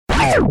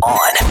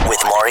On with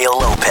Mario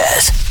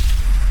Lopez.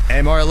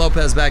 Hey, Mario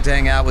Lopez back to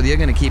hang out with you.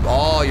 Going to keep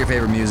all your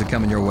favorite music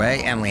coming your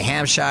way. Emily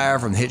Hampshire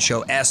from the hit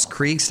show S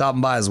Creek stopping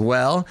by as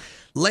well.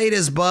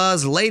 Latest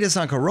buzz, latest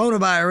on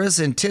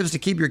coronavirus, and tips to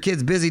keep your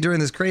kids busy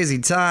during this crazy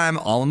time.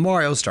 All with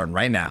Mario starting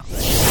right now.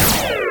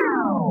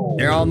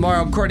 Here on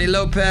Mario, I'm Courtney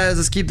Lopez.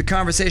 Let's keep the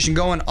conversation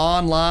going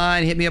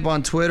online. Hit me up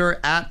on Twitter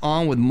at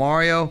On With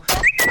Mario.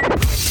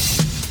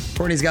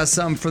 Courtney's got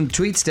something from the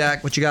tweet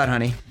stack. What you got,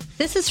 honey?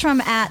 This is from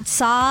at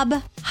Sob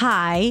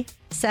High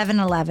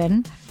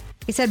 711.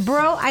 He said,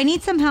 bro, I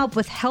need some help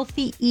with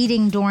healthy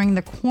eating during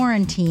the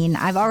quarantine.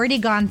 I've already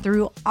gone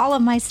through all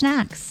of my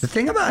snacks. The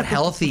thing about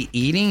healthy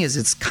eating is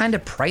it's kind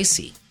of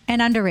pricey.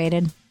 And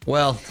underrated.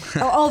 Well,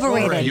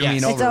 overrated. You mean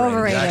It's overrated.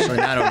 overrated. Actually,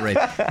 not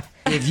overrated.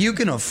 If you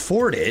can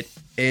afford it,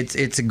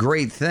 it's a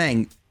great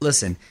thing.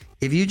 Listen,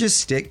 if you just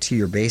stick to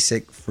your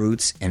basic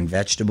fruits and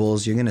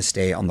vegetables, you're going to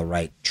stay on the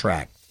right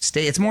track.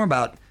 It's more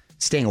about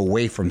staying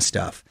away from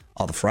stuff.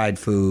 All the fried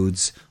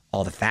foods,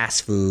 all the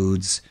fast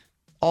foods,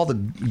 all the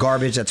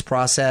garbage that's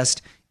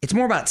processed. It's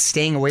more about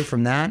staying away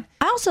from that.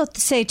 I also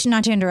say,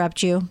 not to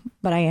interrupt you,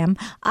 but I am.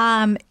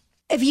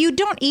 If you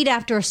don't eat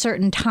after a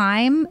certain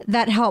time,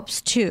 that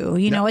helps too.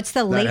 You know, it's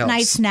the late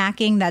night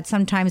snacking that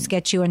sometimes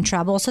gets you in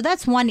trouble. So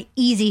that's one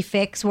easy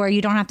fix where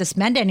you don't have to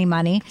spend any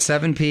money.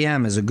 7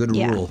 p.m. is a good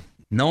rule.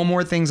 No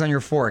more things on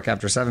your fork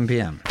after 7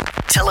 p.m.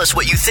 Tell us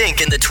what you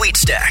think in the tweet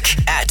stack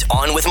at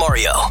On With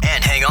Mario.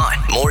 And hang on,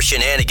 more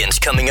shenanigans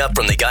coming up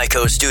from the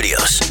Geico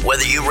Studios.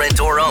 Whether you rent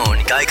or own,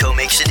 Geico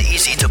makes it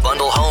easy to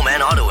bundle home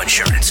and auto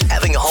insurance.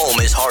 Having a home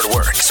is hard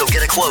work, so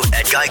get a quote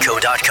at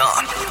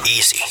geico.com.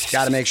 Easy.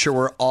 Got to make sure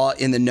we're all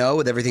in the know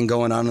with everything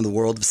going on in the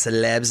world of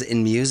celebs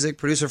in music.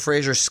 Producer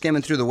Fraser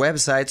skimming through the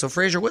website. So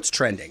Fraser, what's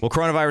trending? Well,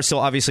 coronavirus still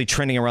obviously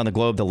trending around the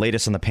globe. The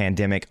latest on the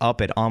pandemic up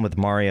at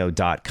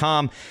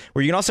onwithmario.com,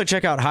 where you can also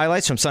check out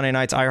highlights from Sunday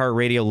night's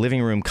iHeartRadio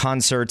Living Room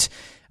concert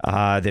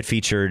that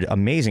featured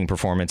amazing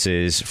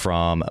performances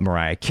from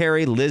Mariah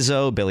Carey,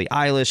 Lizzo, Billie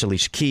Eilish,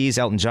 Alicia Keys,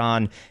 Elton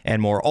John,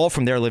 and more, all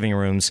from their living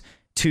rooms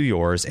to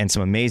yours, and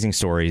some amazing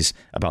stories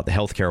about the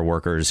healthcare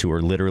workers who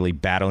are literally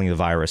battling the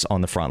virus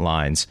on the front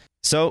lines.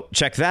 So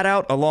check that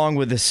out, along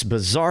with this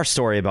bizarre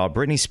story about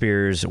Britney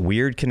Spears'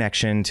 weird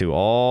connection to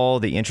all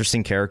the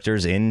interesting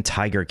characters in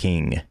Tiger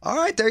King. All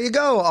right, there you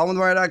go.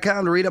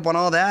 OnWithMario.com to read up on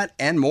all that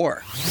and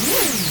more.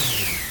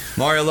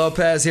 Mario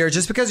Lopez here.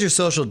 Just because you're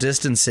social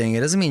distancing,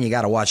 it doesn't mean you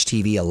got to watch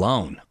TV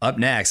alone. Up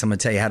next, I'm going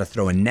to tell you how to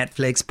throw a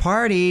Netflix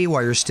party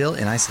while you're still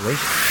in isolation.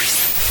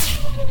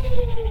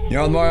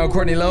 You're on Mario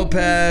Courtney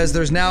Lopez.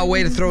 There's now a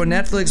way to throw a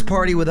Netflix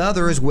party with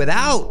others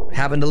without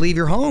having to leave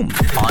your home.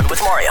 On with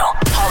Mario,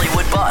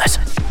 Hollywood Buzz.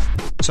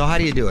 So how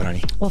do you do it,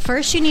 honey? Well,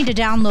 first you need to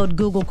download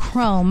Google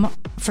Chrome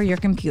for your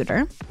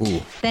computer.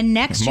 Ooh. Then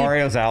next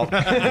Mario's out.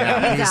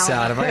 Yeah, peace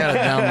out. If I got to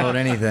download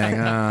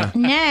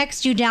anything.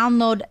 Next, you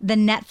download the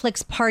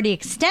Netflix Party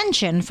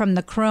extension from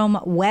the Chrome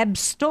Web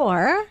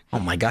Store. Oh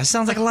my gosh,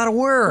 sounds like a lot of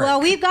work.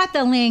 Well, we've got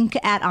the link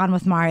at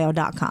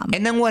onwithmario.com.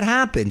 And then what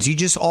happens? You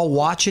just all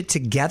watch it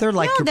together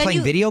like you're then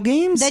playing video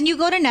games? Then you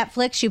go to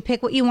Netflix, you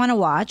pick what you want to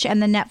watch,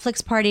 and the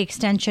Netflix Party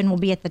extension will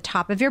be at the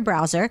top of your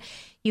browser.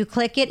 You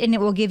click it and it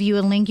will give you a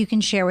link you can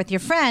share with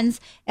your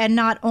friends. And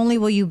not only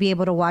will you be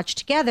able to watch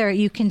together,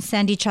 you can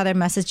send each other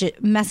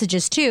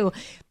messages too.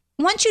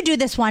 Once you do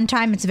this one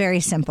time, it's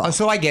very simple. Oh,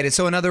 so I get it.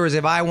 So in other words,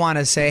 if I want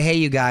to say, hey,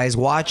 you guys,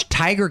 watch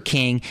Tiger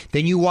King,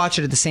 then you watch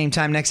it at the same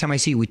time. Next time I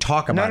see you, we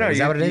talk about it. Is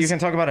that what it is? You can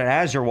talk about it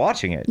as you're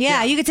watching it.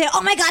 Yeah, you could say,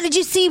 oh my God, did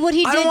you see what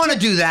he did? I don't want to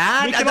do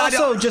that. You can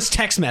also just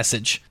text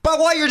message. But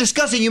while you're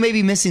discussing, you may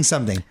be missing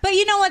something. But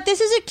you know what?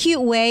 This is a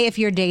cute way if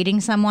you're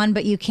dating someone,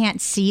 but you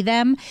can't see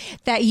them,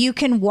 that you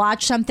can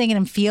watch something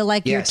and feel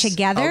like you're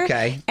together.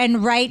 Okay.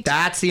 And write.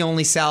 That's the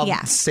only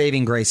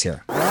saving grace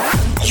here.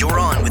 You're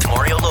on with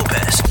Mario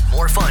Lopez.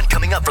 More fun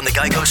coming up from the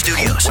Geico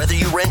Studios. Whether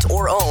you rent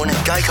or own,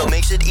 Geico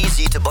makes it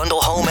easy to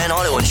bundle home and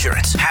auto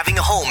insurance. Having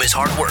a home is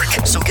hard work,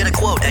 so get a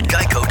quote at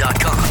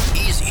geico.com.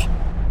 Easy.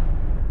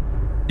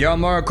 You're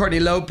on Mario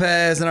Courtney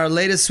Lopez, and our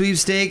latest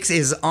sweepstakes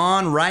is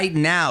on right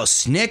now.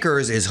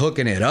 Snickers is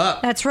hooking it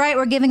up. That's right.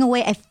 We're giving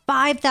away a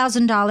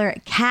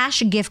 $5,000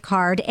 cash gift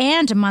card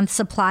and a month's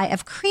supply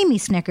of creamy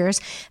Snickers.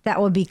 That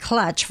will be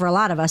clutch for a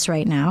lot of us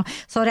right now.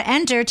 So to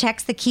enter,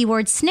 text the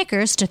keyword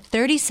Snickers to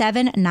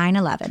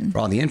 37911. For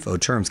all the info,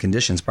 terms,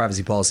 conditions,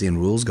 privacy policy, and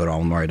rules, go to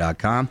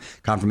onwithmario.com.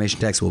 Confirmation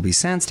text will be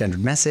sent,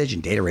 standard message,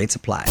 and data rates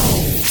apply.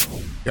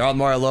 You're on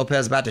Mario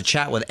Lopez, about to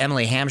chat with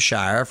Emily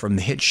Hampshire from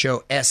the hit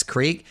show S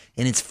Creek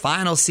in its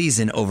final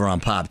season over on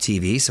Pop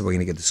TV. So we're going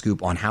to get the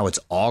scoop on how it's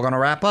all going to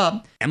wrap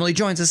up. Emily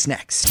joins us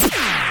next.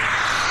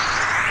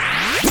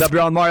 What's up,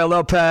 you're on Mario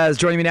Lopez.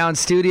 Joining me now in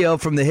studio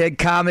from the hit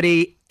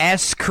comedy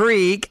S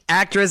Creek,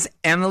 actress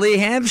Emily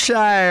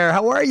Hampshire.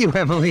 How are you,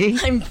 Emily?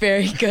 I'm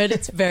very good.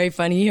 It's very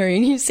funny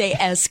hearing you say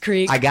S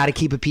Creek. I got to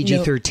keep it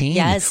PG-13.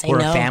 Yes, I We're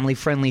know. a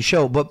family-friendly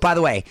show. But by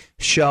the way,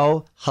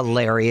 show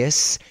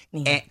hilarious.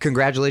 And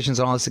congratulations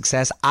on all the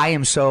success. I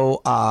am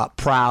so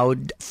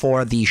proud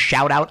for the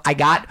shout-out I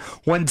got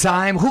one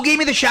time. Who gave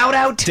me the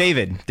shout-out?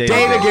 David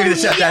David gave me the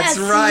shout-out. Yes, That's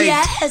right.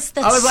 Yes, I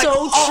was that's like,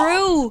 so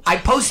true. I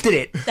posted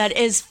it. That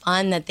is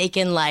fun that they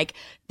can like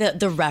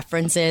the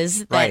references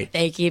that Right.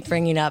 they keep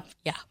bringing up.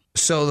 Yeah.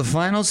 So the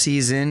final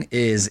season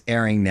is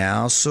airing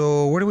now.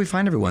 So where do we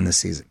find everyone this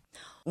season?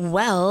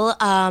 Well,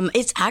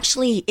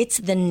 it's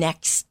the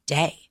next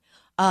day,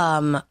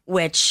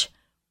 which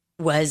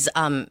was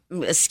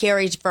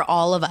scary for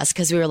all of us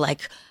because we were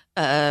like,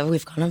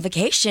 we've gone on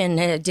vacation.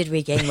 Did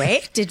we gain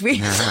weight? Did we?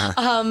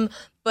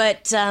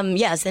 But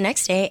it's the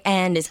next day,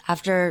 and it's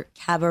after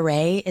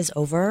Cabaret is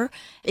over.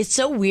 It's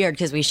so weird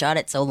because we shot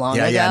it so long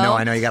ago. Yeah, no,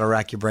 I know you got to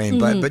rack your brain,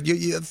 but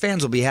you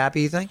fans will be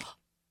happy, you think?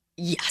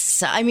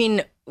 Yes, I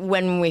mean,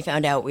 when we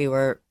found out we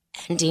were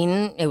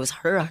ending, it was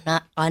her,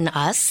 not on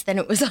us. Then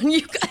it was on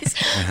you guys.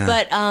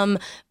 But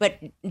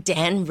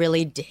Dan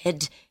really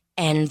did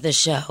end the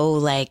show.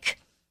 Like,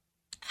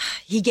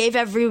 he gave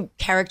every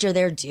character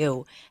their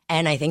due,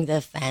 and I think the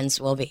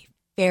fans will be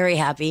very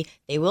happy.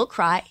 They will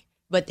cry,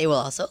 but they will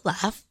also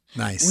laugh.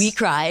 Nice. We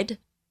cried,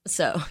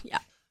 so yeah.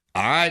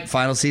 All right,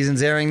 final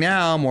season's airing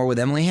now. More with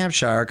Emily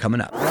Hampshire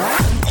coming up.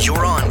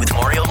 You're on with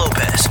Mario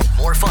Lopez.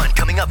 More fun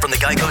coming up from the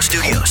Geico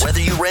Studios. Whether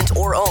you rent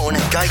or own,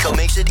 Geico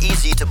makes it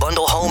easy to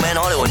bundle home and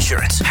auto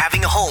insurance.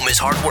 Having a home is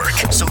hard work,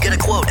 so get a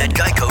quote at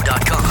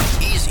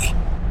geico.com. Easy.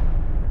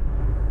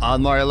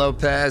 On Mario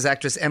Lopez,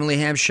 actress Emily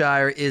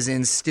Hampshire is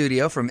in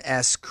studio from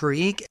S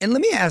Creek. And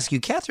let me ask you,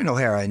 Catherine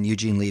O'Hara and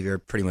Eugene Levy are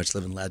pretty much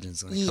living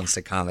legends when it comes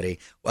to comedy.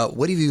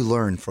 What have you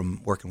learned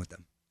from working with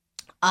them?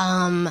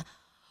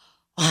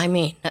 I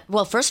mean,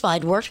 well, first of all,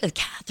 I'd worked with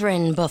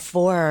Catherine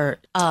before,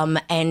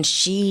 and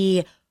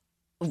she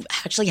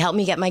actually helped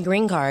me get my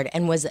green card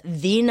and was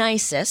the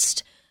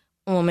nicest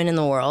woman in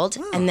the world.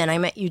 And then I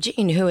met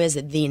Eugene, who is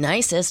the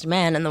nicest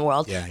man in the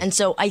world. Yeah. And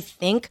so I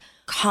think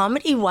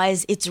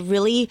comedy-wise, it's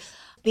really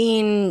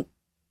being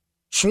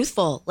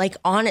truthful, like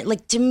on it.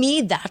 Like, to me,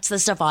 that's the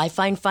stuff I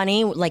find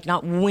funny, like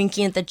not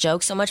winking at the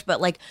joke so much,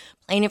 but like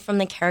playing it from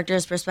the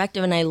character's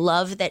perspective. And I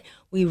love that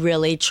we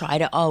really try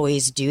to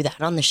always do that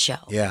on the show.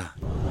 Yeah.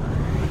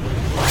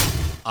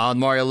 On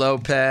Mario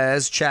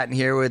Lopez, chatting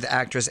here with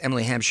actress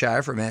Emily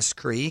Hampshire from S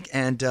Creek.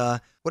 And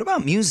what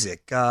about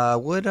music?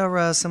 What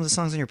are some of the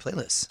songs on your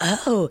playlist?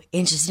 Oh,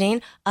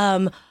 interesting.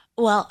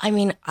 Well, I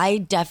mean, I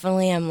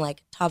definitely am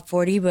like top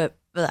 40, but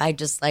I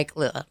just like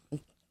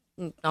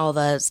all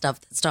the stuff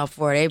that's top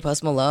 40,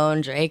 Post Malone,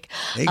 Drake.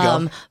 There you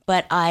go.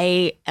 But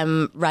I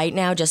am right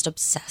now just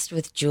obsessed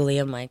with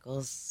Julia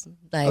Michaels.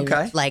 I'm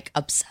like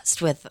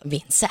obsessed with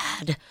being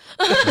sad.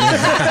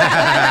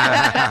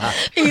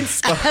 Being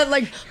sad,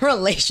 like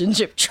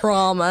relationship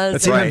traumas.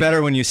 It's even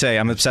better when you say,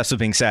 I'm obsessed with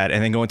being sad,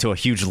 and then go into a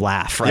huge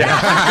laugh, right?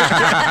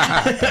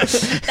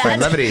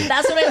 Levity.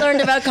 That's what I learned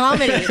about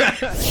comedy.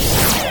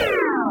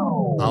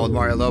 On with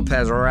Mario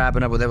Lopez, we're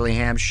wrapping up with Emily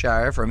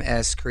Hampshire from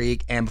S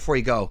Creek. And before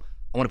you go,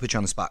 I want to put you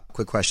on the spot.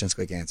 Quick questions,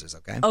 quick answers,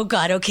 okay? Oh,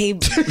 God, okay.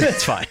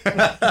 That's fine.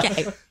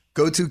 Okay.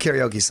 Go-to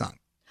karaoke song.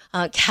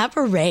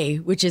 Cabaret,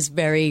 which is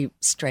very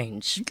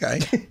strange.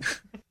 Okay.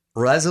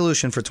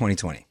 Resolution for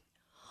 2020.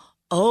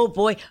 Oh,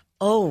 boy.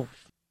 Oh,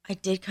 I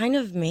did kind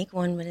of make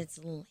one, but it's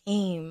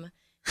lame.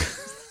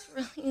 It's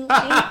really lame.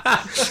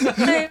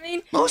 I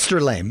mean, Most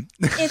are lame.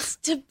 it's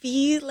to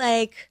be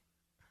like,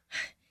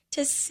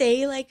 to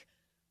say like,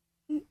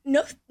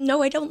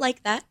 no, I don't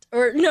like that.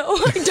 Or no,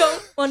 I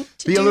don't want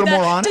to Be do a little that.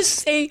 more honest?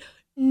 To say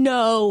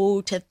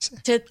no to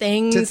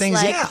things, To things,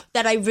 like yeah.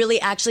 that I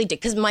really actually did.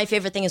 Because my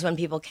favorite thing is when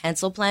people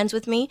cancel plans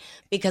with me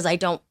because I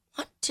don't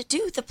want to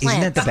do the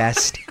plan. Isn't that the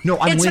best? No,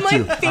 I'm It's with my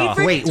you.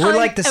 favorite Wait, we're time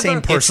like the same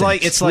ever. person.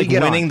 It's like We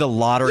get winning on. the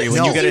lottery when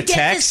No. you get a You get this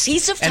text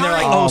piece of and they're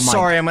like, time. "Oh, Oh, my-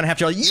 sorry, I'm gonna have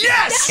to."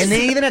 Yes. And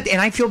then even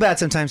and I feel bad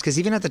sometimes because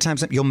even at the time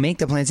you'll make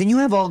the plans and you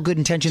have all good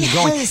intentions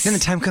going. Yes. Then the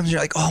time comes and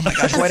you're like, oh my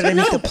gosh, why did I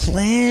make the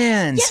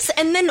plans? Yes,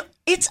 and then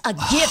it's a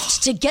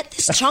gift to get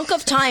this chunk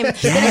of time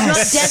that is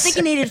not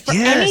designated for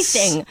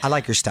anything. I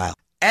like your style.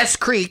 S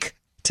Creek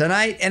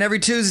tonight and every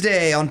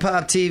Tuesday on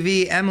Pop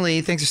TV.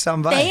 Emily, thanks for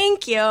stopping by.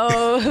 Thank you.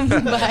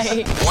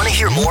 Bye. Want to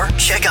hear more?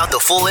 Check out the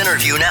full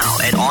interview now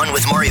at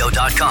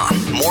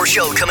onwithmario.com. More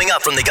show coming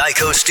up from the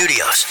Geico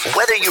Studios.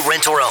 Whether you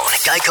rent or own,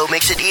 Geico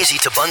makes it easy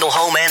to bundle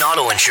home and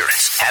auto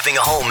insurance. Having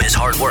a home is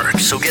hard work,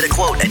 so get a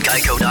quote at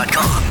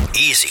geico.com.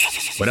 Easy.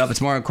 What up?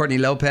 It's Mario Courtney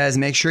Lopez.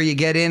 Make sure you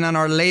get in on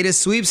our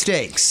latest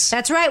sweepstakes.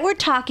 That's right. We're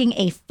talking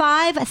a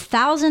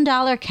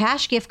 $5,000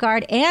 cash gift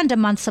card and a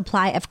month's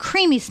supply of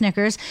creamy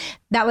Snickers.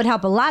 That would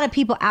help a lot of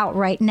people out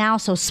right now.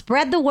 So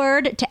spread the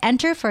word. To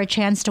enter for a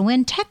chance to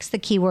win, text the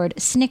keyword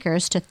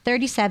Snickers to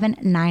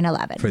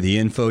 37911. For the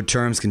info,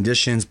 terms,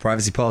 conditions,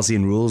 privacy policy,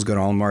 and rules, go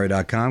to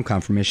allmario.com.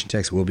 Confirmation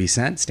text will be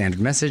sent. Standard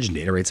message and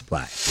data rates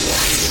apply.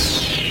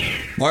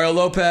 Mario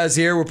Lopez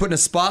here. We're putting a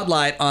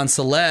spotlight on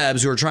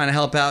celebs who are trying to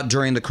help out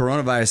during the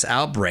coronavirus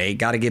outbreak.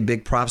 Got to give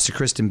big props to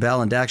Kristen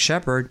Bell and Dax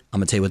Shepard. I'm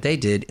going to tell you what they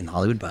did in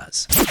Hollywood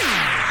Buzz.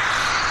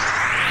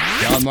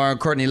 John Mario,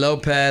 Courtney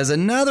Lopez,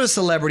 another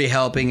celebrity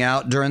helping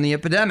out during the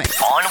epidemic.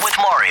 On with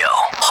Mario,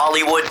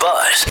 Hollywood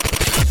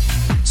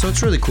Buzz. So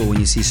it's really cool when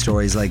you see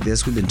stories like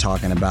this. We've been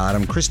talking about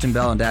them. Kristen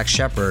Bell and Dax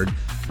Shepard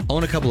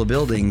own a couple of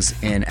buildings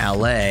in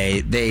LA.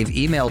 They've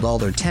emailed all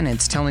their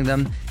tenants telling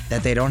them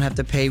that they don't have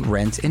to pay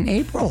rent in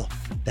April.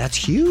 That's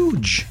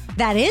huge.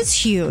 That is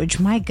huge.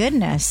 My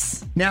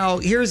goodness. Now,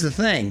 here's the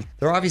thing.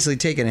 They're obviously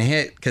taking a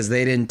hit because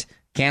they didn't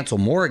cancel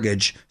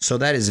mortgage. So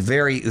that is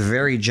very,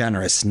 very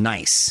generous.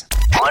 Nice.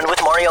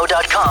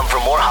 OnWithMario.com for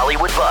more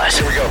Hollywood Buzz.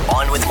 Here we go.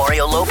 On with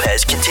Mario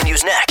Lopez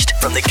continues next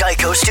from the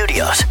Geico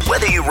Studios.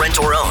 Whether you rent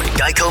or own,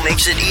 Geico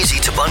makes it easy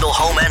to bundle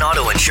home and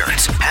auto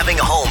insurance. Having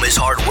a home is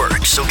hard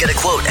work, so get a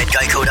quote at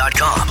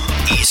Geico.com.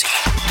 Easy.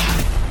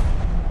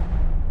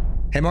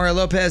 Hey, Mario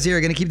Lopez here.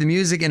 Going to keep the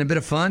music and a bit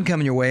of fun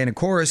coming your way. And of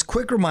course,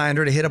 quick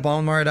reminder to hit up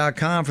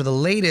OnWithMario.com for the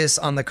latest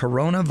on the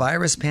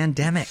coronavirus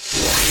pandemic.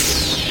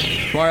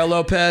 Mario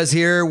Lopez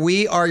here.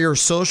 We are your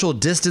social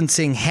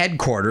distancing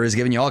headquarters,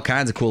 giving you all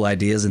kinds of cool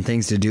ideas and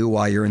things to do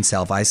while you're in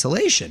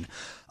self-isolation.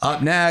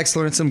 Up next,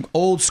 learn some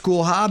old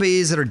school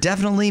hobbies that are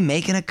definitely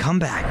making a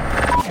comeback.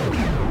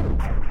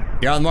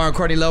 You're on Mario,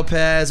 Courtney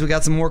Lopez. We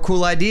got some more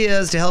cool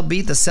ideas to help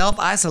beat the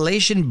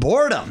self-isolation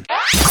boredom.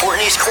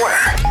 Courtney's Corner.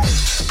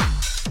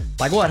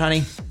 Like what,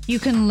 honey? You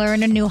can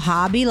learn a new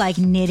hobby like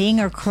knitting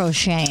or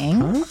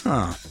crocheting.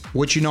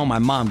 Which you know my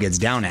mom gets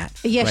down at.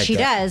 Yes, right she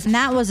there. does. And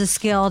that was a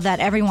skill that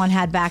everyone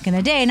had back in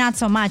the day, not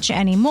so much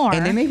anymore.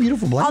 And they make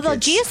beautiful blankets. Although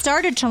Gia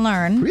started to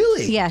learn.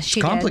 Really? Yes, she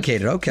It's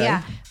complicated. did. Okay.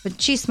 Yeah, but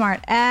she's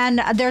smart.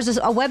 And there's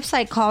a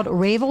website called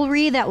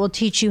Ravelry that will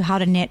teach you how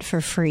to knit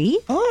for free.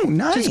 Oh,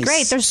 nice. Which is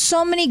great. There's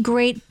so many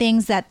great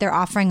things that they're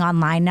offering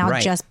online now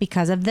Right. just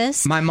because of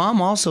this. My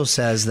mom also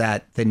says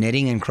that the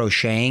knitting and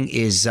crocheting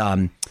is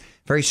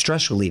very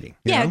stress relieving.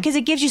 you Yeah, know? because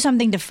it gives you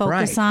something to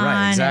focus on. Right,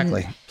 and-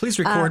 exactly. Please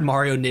record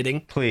Mario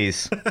knitting.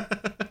 Please.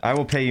 I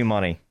will pay you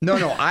money. No,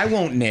 I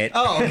won't knit.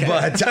 Oh, okay.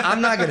 But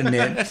I'm not going to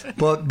knit.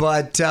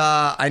 But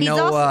I He's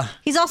know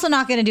he's also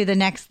not going to do the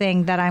next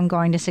thing that I'm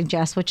going to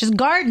suggest, which is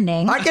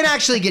gardening. I can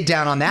actually get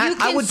down on that. You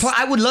can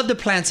I would love to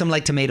plant some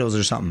like tomatoes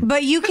or something.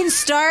 But you can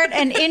start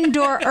an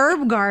indoor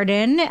herb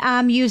garden,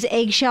 use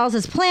eggshells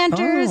as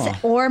planters,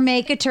 or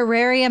make a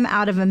terrarium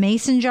out of a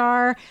mason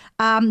jar.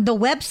 The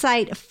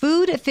website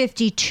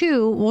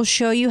Food52 will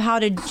show you how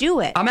to do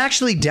it. I'm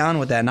actually down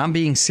with that, and I'm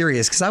being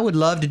serious because I would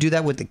love to do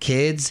that with the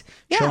kids,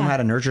 show them how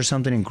to nurture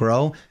something and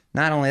grow.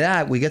 Not only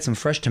that, we get some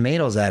fresh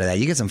tomatoes out of that.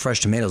 You get some fresh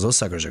tomatoes, those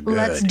suckers are good.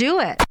 Let's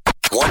do it.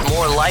 Want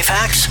more life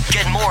hacks?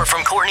 Get more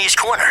from Courtney's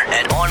Corner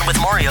at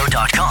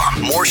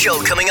OnWithMario.com. More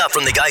show coming up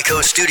from the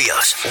Geico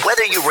Studios.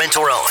 Whether you rent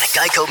or own,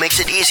 Geico makes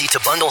it easy to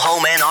bundle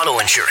home and auto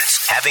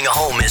insurance. Having a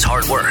home is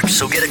hard work,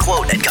 so get a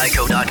quote at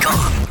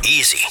Geico.com.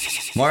 Easy.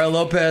 Mario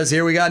Lopez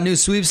here. We got new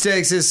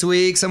sweepstakes this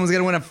week. Someone's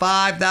going to win a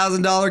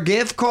 $5,000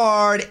 gift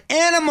card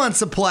and a month's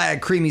supply of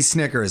creamy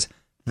Snickers.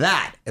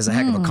 That is a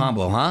heck of a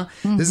combo, huh?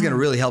 Mm-hmm. This is going to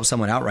really help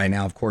someone out right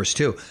now, of course,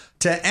 too.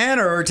 To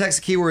enter, text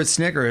the keyword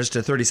Snickers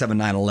to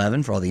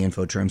 37911 for all the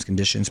info, terms,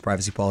 conditions,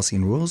 privacy policy,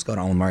 and rules. Go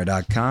to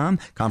OnWithMario.com.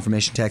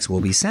 Confirmation text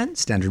will be sent.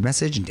 Standard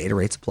message and data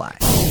rates apply.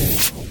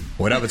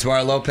 What up? It's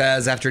Mario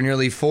Lopez. After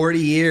nearly 40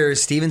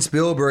 years, Steven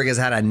Spielberg has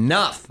had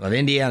enough of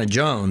Indiana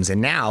Jones,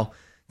 and now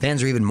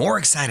fans are even more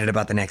excited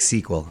about the next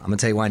sequel. I'm going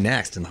to tell you why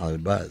next in the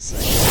Hollywood Buzz.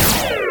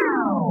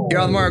 Here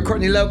on Mario,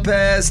 Courtney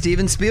Lopez,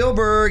 Steven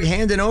Spielberg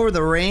handing over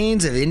the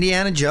reins of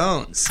Indiana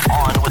Jones.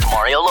 On with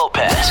Mario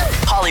Lopez,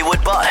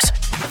 Hollywood Buzz.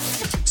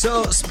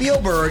 So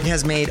Spielberg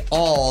has made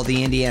all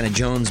the Indiana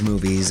Jones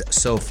movies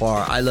so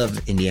far. I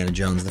love Indiana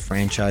Jones, the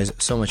franchise.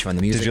 So much fun.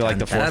 The music. Did you like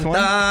the fourth one?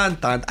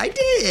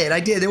 I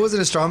did. It wasn't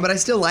as strong, but I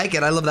still like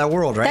it. I love that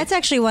world, right? That's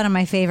actually one of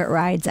my favorite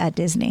rides at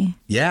Disney.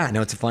 Yeah,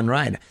 no, it's a fun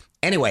ride.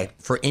 Anyway,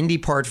 for Indy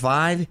Part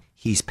 5,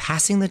 he's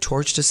passing the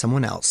torch to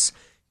someone else.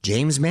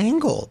 James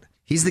Mangold.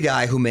 He's the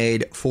guy who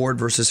made Ford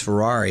versus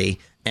Ferrari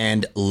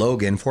and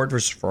Logan. Ford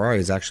versus Ferrari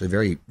is actually a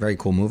very, very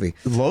cool movie.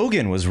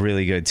 Logan was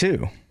really good,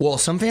 too. Well,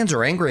 some fans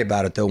are angry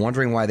about it, though,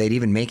 wondering why they'd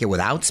even make it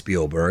without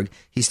Spielberg.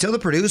 He's still the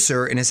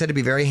producer and is said to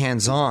be very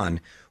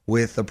hands-on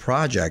with the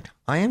project.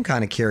 I am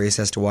kind of curious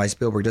as to why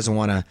Spielberg doesn't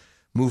want to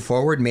move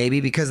forward, maybe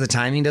because the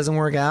timing doesn't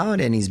work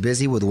out and he's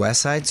busy with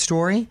West Side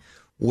Story,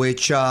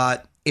 which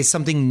is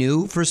something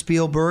new for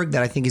Spielberg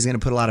that I think he's going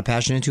to put a lot of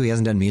passion into. He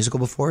hasn't done musical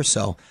before,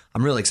 so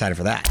I'm really excited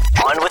for that.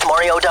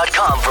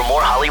 OnWithMario.com for more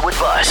Hollywood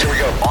Buzz. Here we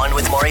go. On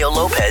with Mario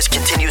Lopez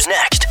continues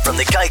next from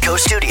the Geico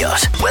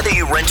Studios. Whether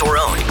you rent or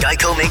own,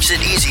 Geico makes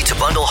it easy to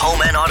bundle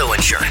home and auto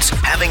insurance.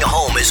 Having a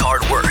home is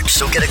hard work,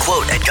 so get a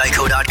quote at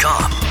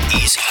Geico.com.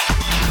 Easy.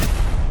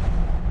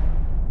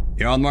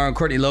 You're on Mario,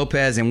 Courtney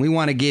Lopez, and we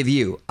want to give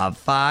you a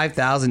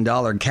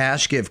 $5,000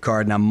 cash gift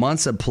card and a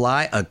month's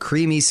supply of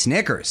creamy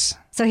Snickers.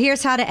 So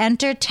here's how to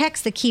enter.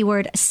 Text the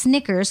keyword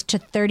Snickers to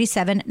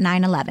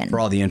 37911. For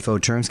all the info,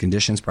 terms,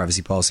 conditions,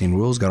 privacy policy, and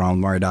rules, go to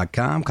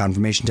OnWithMario.com.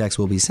 Confirmation text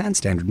will be sent.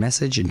 Standard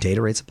message and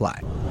data rates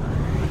apply.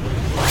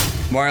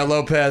 Mario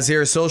Lopez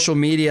here. Social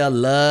media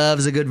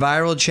loves a good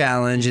viral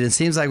challenge, and it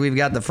seems like we've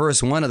got the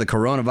first one of the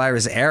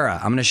coronavirus era.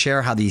 I'm going to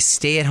share how the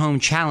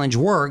stay-at-home challenge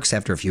works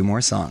after a few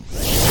more songs.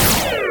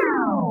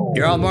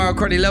 You're all Mario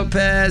Courtney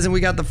Lopez, and we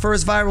got the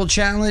first viral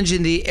challenge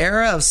in the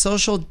era of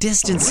social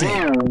distancing.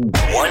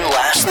 One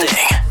last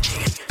thing.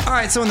 All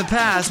right, so in the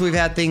past, we've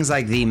had things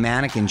like the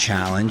mannequin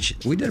challenge.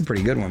 We did a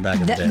pretty good one back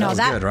in the day. That was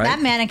good, right?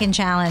 That mannequin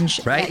challenge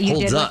Right? that you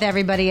Holds did up. with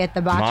everybody at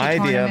the bocce My idea,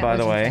 tournament by was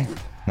the way. insane.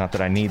 Not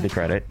that I need the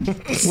credit.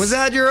 Was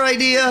that your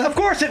idea? Of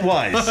course it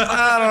was.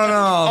 I don't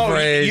know,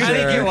 Fraser. You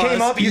think you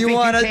came up? You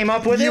came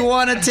up with it? You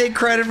want to take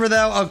credit for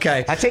that?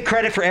 Okay. I take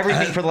credit for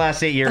everything for the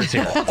last 8 years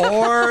here.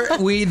 Or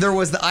there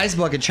was the ice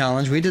bucket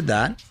challenge. We did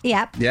that.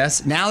 Yep.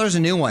 Yes. Now there's a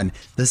new one,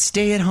 the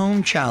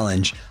stay-at-home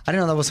challenge. I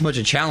didn't know that was so much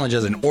a challenge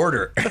as an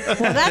order.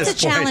 Well, that's a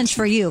challenge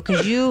for you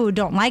because you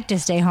don't like to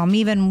stay home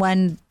even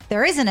when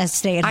there isn't a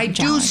stay-at-home I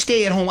challenge. do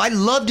stay at home. I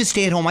love to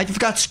stay at home. I've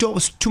got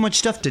too much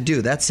stuff to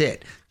do. That's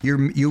it.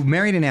 You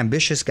married an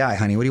ambitious guy,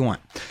 honey. What do you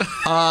want?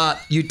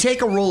 You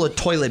take a roll of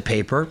toilet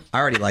paper. I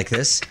already like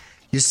this.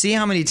 You see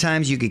how many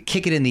times you could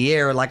kick it in the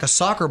air like a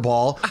soccer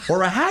ball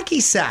or a hacky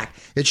sack.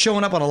 It's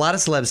showing up on a lot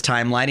of celebs'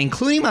 timeline,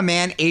 including my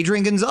man,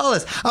 Adrian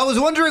Gonzalez. I was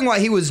wondering why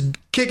he was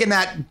kicking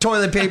that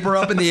toilet paper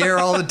up in the air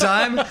all the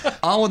time.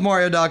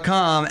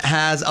 OnWithMario.com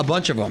has a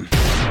bunch of them.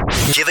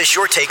 Give us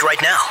your take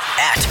right now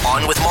at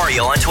On With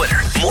Mario on Twitter.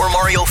 More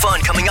Mario fun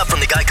coming up from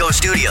the Geico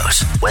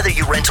Studios. Whether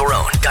you rent or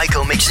own,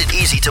 Geico makes it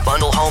easy to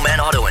bundle home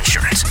and auto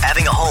insurance.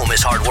 Having a home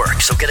is hard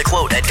work, so get a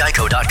quote at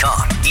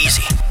Geico.com.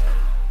 Easy.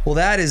 Well,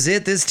 that is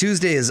it. This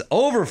Tuesday is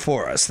over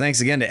for us. Thanks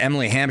again to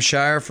Emily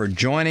Hampshire for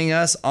joining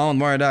us.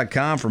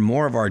 OnWithMario.com for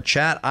more of our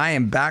chat. I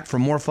am back for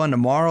more fun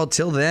tomorrow.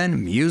 Till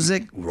then,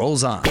 music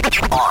rolls on.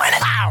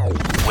 On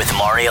with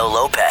Mario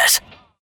Lopez.